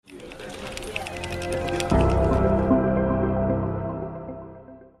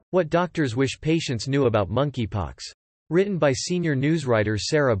What doctors wish patients knew about monkeypox. Written by senior newswriter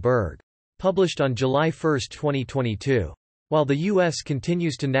Sarah Berg. Published on July 1, 2022. While the U.S.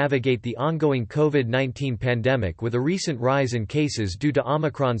 continues to navigate the ongoing COVID-19 pandemic with a recent rise in cases due to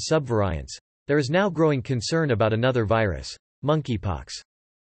Omicron subvariants, there is now growing concern about another virus, monkeypox.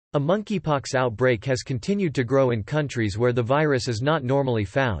 A monkeypox outbreak has continued to grow in countries where the virus is not normally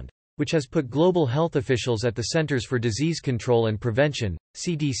found, which has put global health officials at the Centers for Disease Control and Prevention,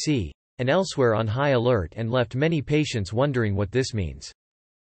 CDC, and elsewhere on high alert and left many patients wondering what this means.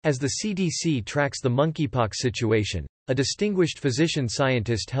 As the CDC tracks the monkeypox situation, a distinguished physician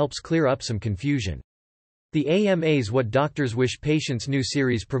scientist helps clear up some confusion. The AMA's What Doctors Wish Patients Knew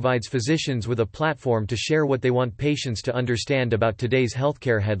series provides physicians with a platform to share what they want patients to understand about today's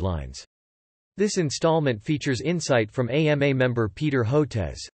healthcare headlines. This installment features insight from AMA member Peter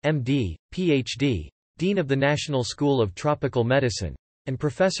Hotez, MD, PhD, Dean of the National School of Tropical Medicine, and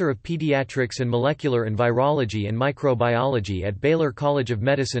Professor of Pediatrics and Molecular and Virology and Microbiology at Baylor College of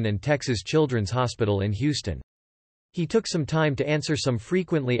Medicine and Texas Children's Hospital in Houston. He took some time to answer some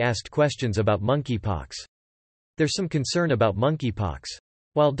frequently asked questions about monkeypox. There's some concern about monkeypox.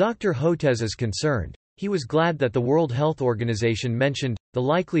 While Dr. Hotez is concerned, he was glad that the World Health Organization mentioned, the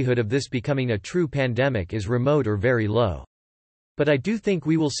likelihood of this becoming a true pandemic is remote or very low. But I do think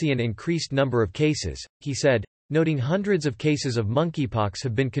we will see an increased number of cases, he said, noting hundreds of cases of monkeypox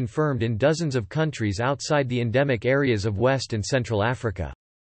have been confirmed in dozens of countries outside the endemic areas of West and Central Africa.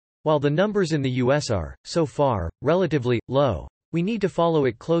 While the numbers in the US are, so far, relatively low, we need to follow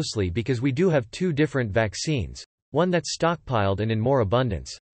it closely because we do have two different vaccines, one that's stockpiled and in more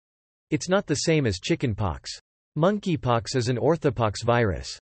abundance. It's not the same as chickenpox. Monkeypox is an orthopox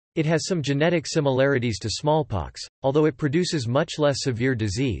virus. It has some genetic similarities to smallpox, although it produces much less severe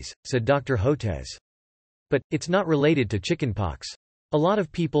disease, said Dr. Hotez. But, it's not related to chickenpox. A lot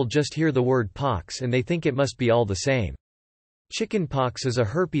of people just hear the word pox and they think it must be all the same. Chickenpox is a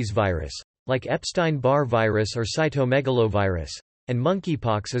herpes virus, like Epstein-Barr virus or cytomegalovirus, and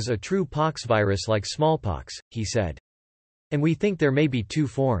monkeypox is a true pox virus like smallpox, he said. And we think there may be two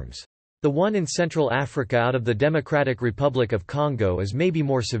forms. The one in Central Africa out of the Democratic Republic of Congo is maybe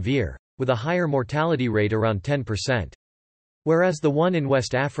more severe, with a higher mortality rate around 10%. Whereas the one in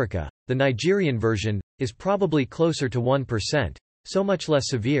West Africa, the Nigerian version, is probably closer to 1%, so much less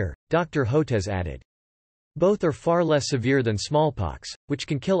severe, Dr. Hotez added. Both are far less severe than smallpox, which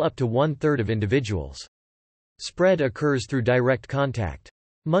can kill up to 1/3 of individuals. Spread occurs through direct contact.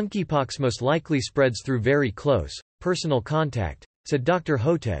 Monkeypox most likely spreads through very close, personal contact, said Dr.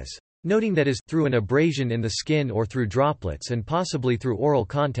 Hotez, noting that is through an abrasion in the skin or through droplets and possibly through oral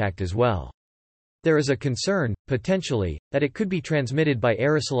contact as well. There is a concern, potentially, that it could be transmitted by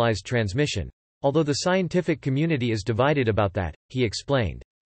aerosolized transmission, although the scientific community is divided about that, he explained.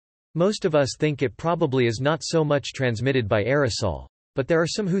 Most of us think it probably is not so much transmitted by aerosol, but there are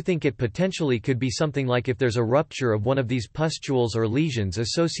some who think it potentially could be something like if there's a rupture of one of these pustules or lesions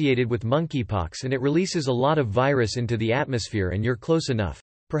associated with monkeypox and it releases a lot of virus into the atmosphere and you're close enough,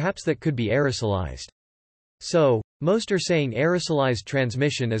 perhaps that could be aerosolized. So, most are saying aerosolized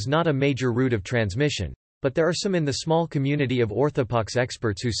transmission is not a major route of transmission, but there are some in the small community of orthopox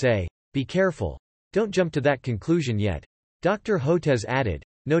experts who say, be careful. Don't jump to that conclusion yet. Dr. Hotez added,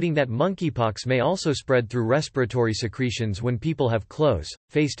 noting that monkeypox may also spread through respiratory secretions when people have close,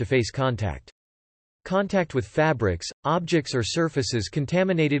 face-to-face contact. Contact with fabrics, objects or surfaces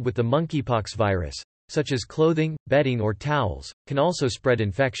contaminated with the monkeypox virus, such as clothing, bedding or towels, can also spread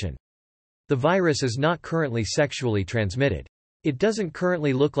infection. The virus is not currently sexually transmitted. It doesn't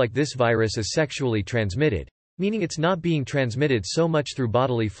currently look like this virus is sexually transmitted, meaning it's not being transmitted so much through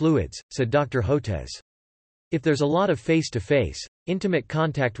bodily fluids, said Dr. Hotez. If there's a lot of face-to-face, intimate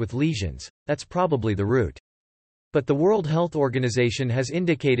contact with lesions, that's probably the route. But the World Health Organization has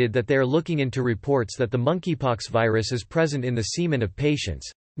indicated that they are looking into reports that the monkeypox virus is present in the semen of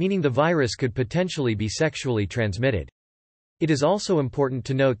patients, meaning the virus could potentially be sexually transmitted. It is also important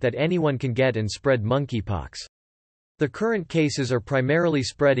to note that anyone can get and spread monkeypox. The current cases are primarily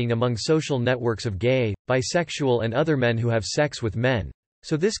spreading among social networks of gay, bisexual and other men who have sex with men,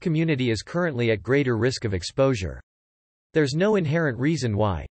 so this community is currently at greater risk of exposure. There's no inherent reason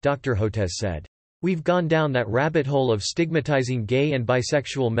why, Dr. Hotez said. We've gone down that rabbit hole of stigmatizing gay and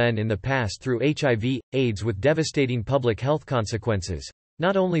bisexual men in the past through HIV, AIDS with devastating public health consequences,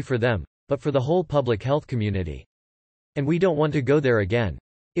 not only for them, but for the whole public health community. And we don't want to go there again.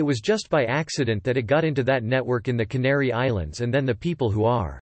 It was just by accident that it got into that network in the Canary Islands and then the people who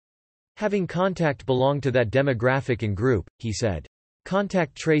are having contact belong to that demographic and group, he said.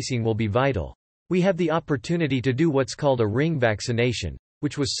 Contact tracing will be vital. We have the opportunity to do what's called a ring vaccination,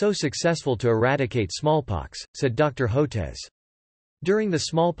 which was so successful to eradicate smallpox, said Dr. Hotez. During the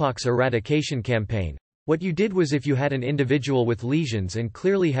smallpox eradication campaign, what you did was if you had an individual with lesions and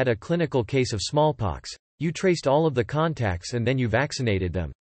clearly had a clinical case of smallpox, you traced all of the contacts and then you vaccinated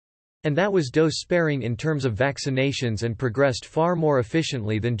them. And that was dose-sparing in terms of vaccinations and progressed far more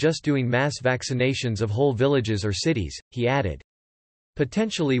efficiently than just doing mass vaccinations of whole villages or cities, he added.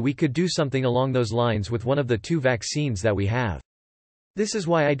 Potentially we could do something along those lines with one of the 2 vaccines that we have. This is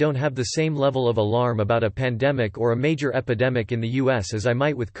why I don't have the same level of alarm about a pandemic or a major epidemic in the US as I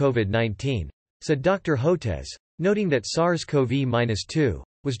might with COVID-19, said Dr. Hotez, noting that SARS-CoV-2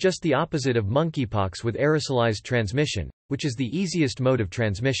 was just the opposite of monkeypox with aerosolized transmission, which is the easiest mode of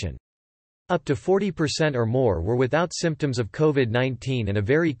transmission. Up to 40% or more were without symptoms of COVID-19 and a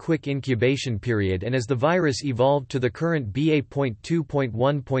very quick incubation period, and as the virus evolved to the current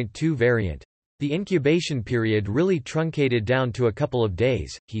BA.2.1.2 variant, the incubation period really truncated down to a couple of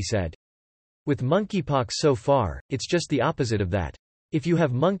days, he said. With monkeypox so far, it's just the opposite of that. If you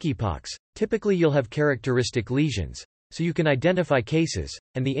have monkeypox, typically you'll have characteristic lesions, so you can identify cases,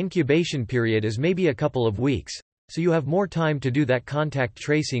 and the incubation period is maybe a couple of weeks, so you have more time to do that contact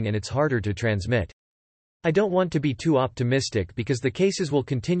tracing and it's harder to transmit. I don't want to be too optimistic because the cases will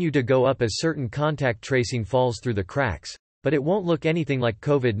continue to go up as certain contact tracing falls through the cracks, but it won't look anything like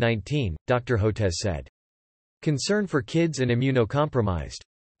COVID-19, Dr. Hotez said. Concern for kids and immunocompromised.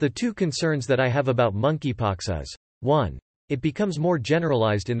 The 2 concerns that I have about monkeypox is, 1. It becomes more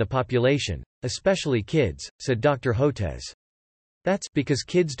generalized in the population, especially kids, said Dr. Hotez. That's because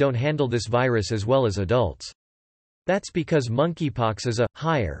kids don't handle this virus as well as adults. That's because monkeypox is a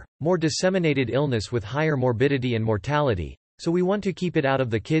higher, more disseminated illness with higher morbidity and mortality, so we want to keep it out of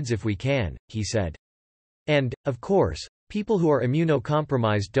the kids if we can, he said. And, of course, people who are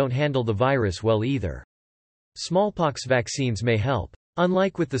immunocompromised don't handle the virus well either. Smallpox vaccines may help.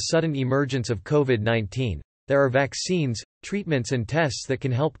 Unlike with the sudden emergence of COVID-19, there are vaccines, treatments and tests that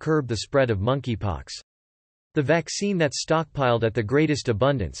can help curb the spread of monkeypox. The vaccine that's stockpiled at the greatest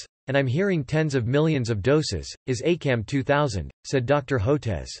abundance, and I'm hearing tens of millions of doses, is ACAM 2000, said Dr.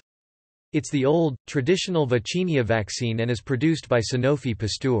 Hotez. It's the old, traditional vaccinia vaccine and is produced by Sanofi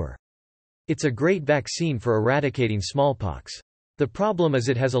Pasteur. It's a great vaccine for eradicating smallpox. The problem is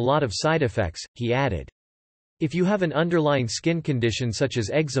it has a lot of side effects, he added. If you have an underlying skin condition such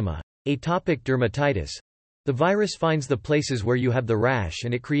as eczema, atopic dermatitis, the virus finds the places where you have the rash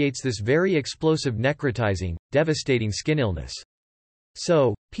and it creates this very explosive necrotizing, devastating skin illness.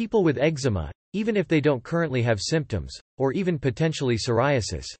 So, people with eczema, even if they don't currently have symptoms, or even potentially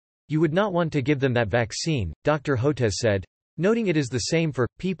psoriasis, you would not want to give them that vaccine, Dr. Hotez said, noting it is the same for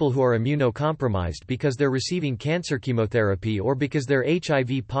people who are immunocompromised because they're receiving cancer chemotherapy or because they're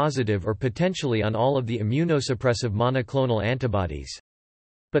HIV positive or potentially on all of the immunosuppressive monoclonal antibodies.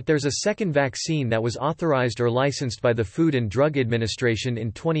 But there's a second vaccine that was authorized or licensed by the Food and Drug Administration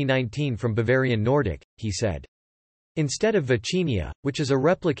in 2019 from Bavarian Nordic, he said. Instead of vaccinia, which is a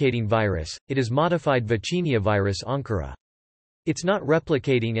replicating virus, it is modified vaccinia virus Ankara. It's not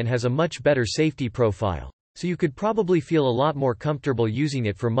replicating and has a much better safety profile, so you could probably feel a lot more comfortable using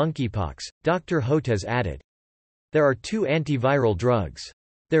it for monkeypox, Dr. Hotez added. There are 2 antiviral drugs.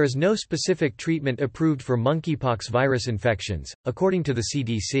 There is no specific treatment approved for monkeypox virus infections, according to the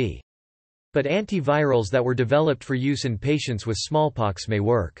CDC. But antivirals that were developed for use in patients with smallpox may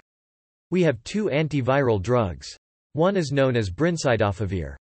work. We have 2 antiviral drugs. One is known as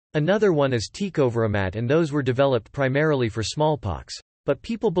brincidofovir. Another one is tecovirimat, and those were developed primarily for smallpox. But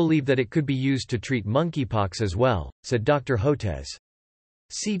people believe that it could be used to treat monkeypox as well, said Dr. Hotez.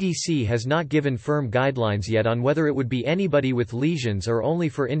 CDC has not given firm guidelines yet on whether it would be anybody with lesions or only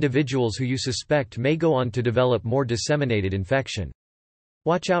for individuals who you suspect may go on to develop more disseminated infection.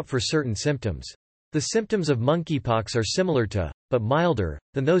 Watch out for certain symptoms. The symptoms of monkeypox are similar to, but milder,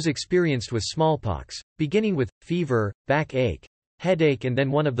 than those experienced with smallpox, beginning with fever, backache, headache, and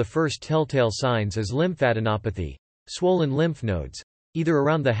then one of the first telltale signs is lymphadenopathy, swollen lymph nodes, either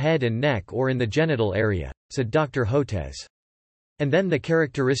around the head and neck or in the genital area, said Dr. Hotez. And then the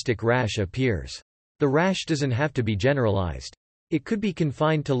characteristic rash appears. The rash doesn't have to be generalized. It could be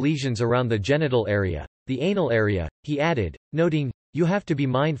confined to lesions around the genital area, the anal area, he added, noting, you have to be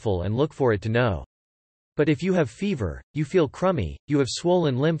mindful and look for it to know. But if you have fever, you feel crummy, you have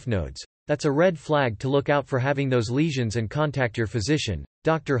swollen lymph nodes, that's a red flag to look out for having those lesions and contact your physician,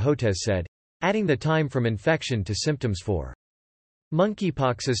 Dr. Hotez said, adding the time from infection to symptoms for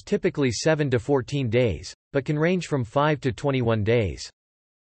monkeypox is typically 7 to 14 days, but can range from 5 to 21 days.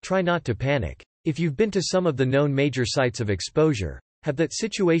 Try not to panic. If you've been to some of the known major sites of exposure, have that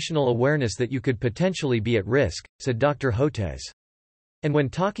situational awareness that you could potentially be at risk, said Dr. Hotez. And when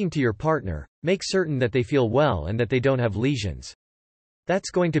talking to your partner, make certain that they feel well and that they don't have lesions. That's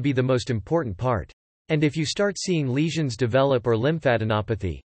going to be the most important part. And if you start seeing lesions develop or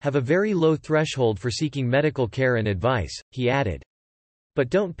lymphadenopathy, have a very low threshold for seeking medical care and advice, he added. But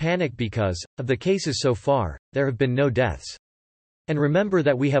don't panic because, of the cases so far, there have been no deaths. And remember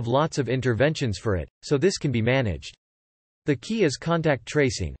that we have lots of interventions for it, so this can be managed. The key is contact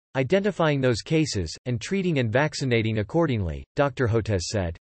tracing, identifying those cases, and treating and vaccinating accordingly, Dr. Hotez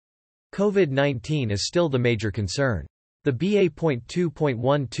said. COVID-19 is still the major concern. The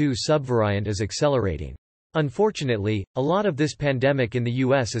BA.2.12 subvariant is accelerating. Unfortunately, a lot of this pandemic in the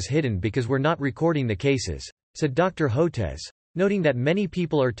U.S. is hidden because we're not recording the cases, said Dr. Hotez, noting that many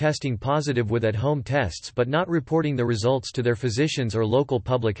people are testing positive with at-home tests but not reporting the results to their physicians or local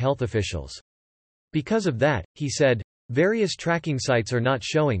public health officials. Because of that, he said, various tracking sites are not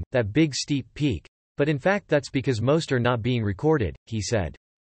showing that big steep peak, but in fact that's because most are not being recorded, he said.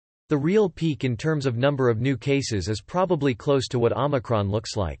 The real peak in terms of number of new cases is probably close to what Omicron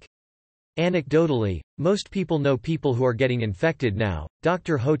looks like. Anecdotally, most people know people who are getting infected now,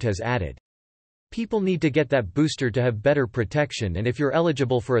 Dr. Hotez added. People need to get that booster to have better protection, and if you're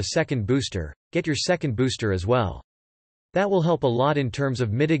eligible for a second booster, get your second booster as well. That will help a lot in terms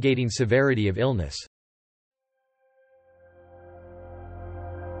of mitigating severity of illness.